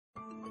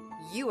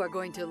You are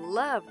going to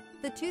love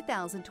the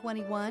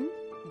 2021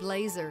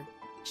 Blazer.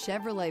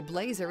 Chevrolet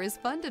Blazer is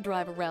fun to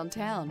drive around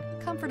town,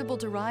 comfortable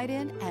to ride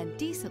in, and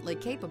decently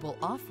capable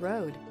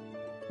off-road.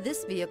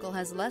 This vehicle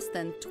has less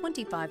than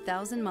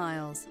 25,000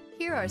 miles.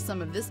 Here are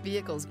some of this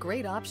vehicle's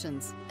great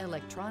options: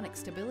 electronic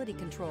stability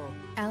control,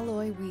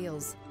 alloy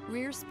wheels,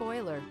 rear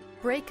spoiler,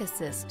 brake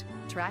assist,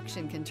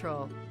 traction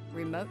control,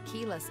 remote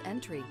keyless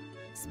entry,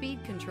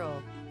 speed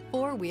control,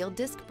 four-wheel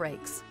disc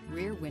brakes,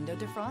 rear window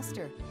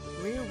defroster,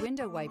 rear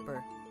window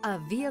wiper. A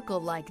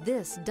vehicle like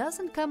this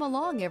doesn't come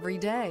along every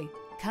day.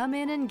 Come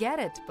in and get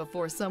it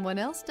before someone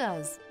else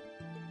does.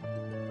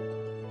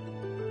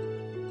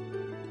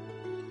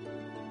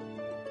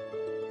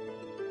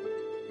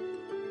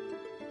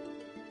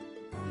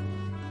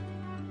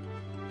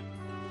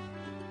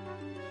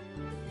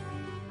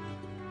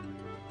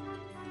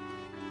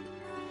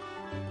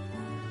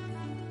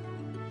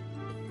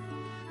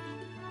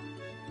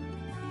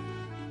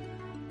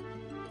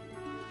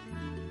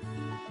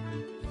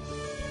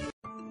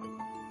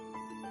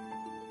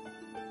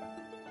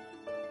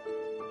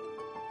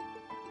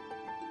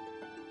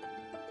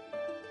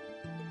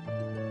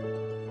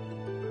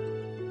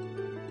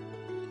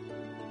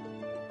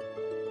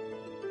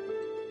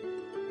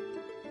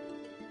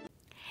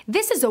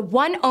 This is a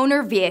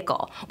one-owner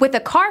vehicle with a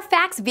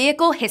CARFAX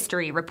Vehicle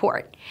History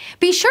Report.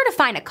 Be sure to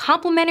find a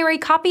complimentary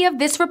copy of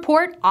this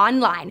report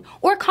online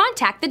or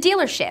contact the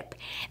dealership.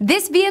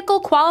 This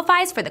vehicle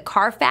qualifies for the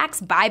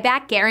CARFAX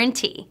Buyback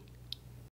Guarantee.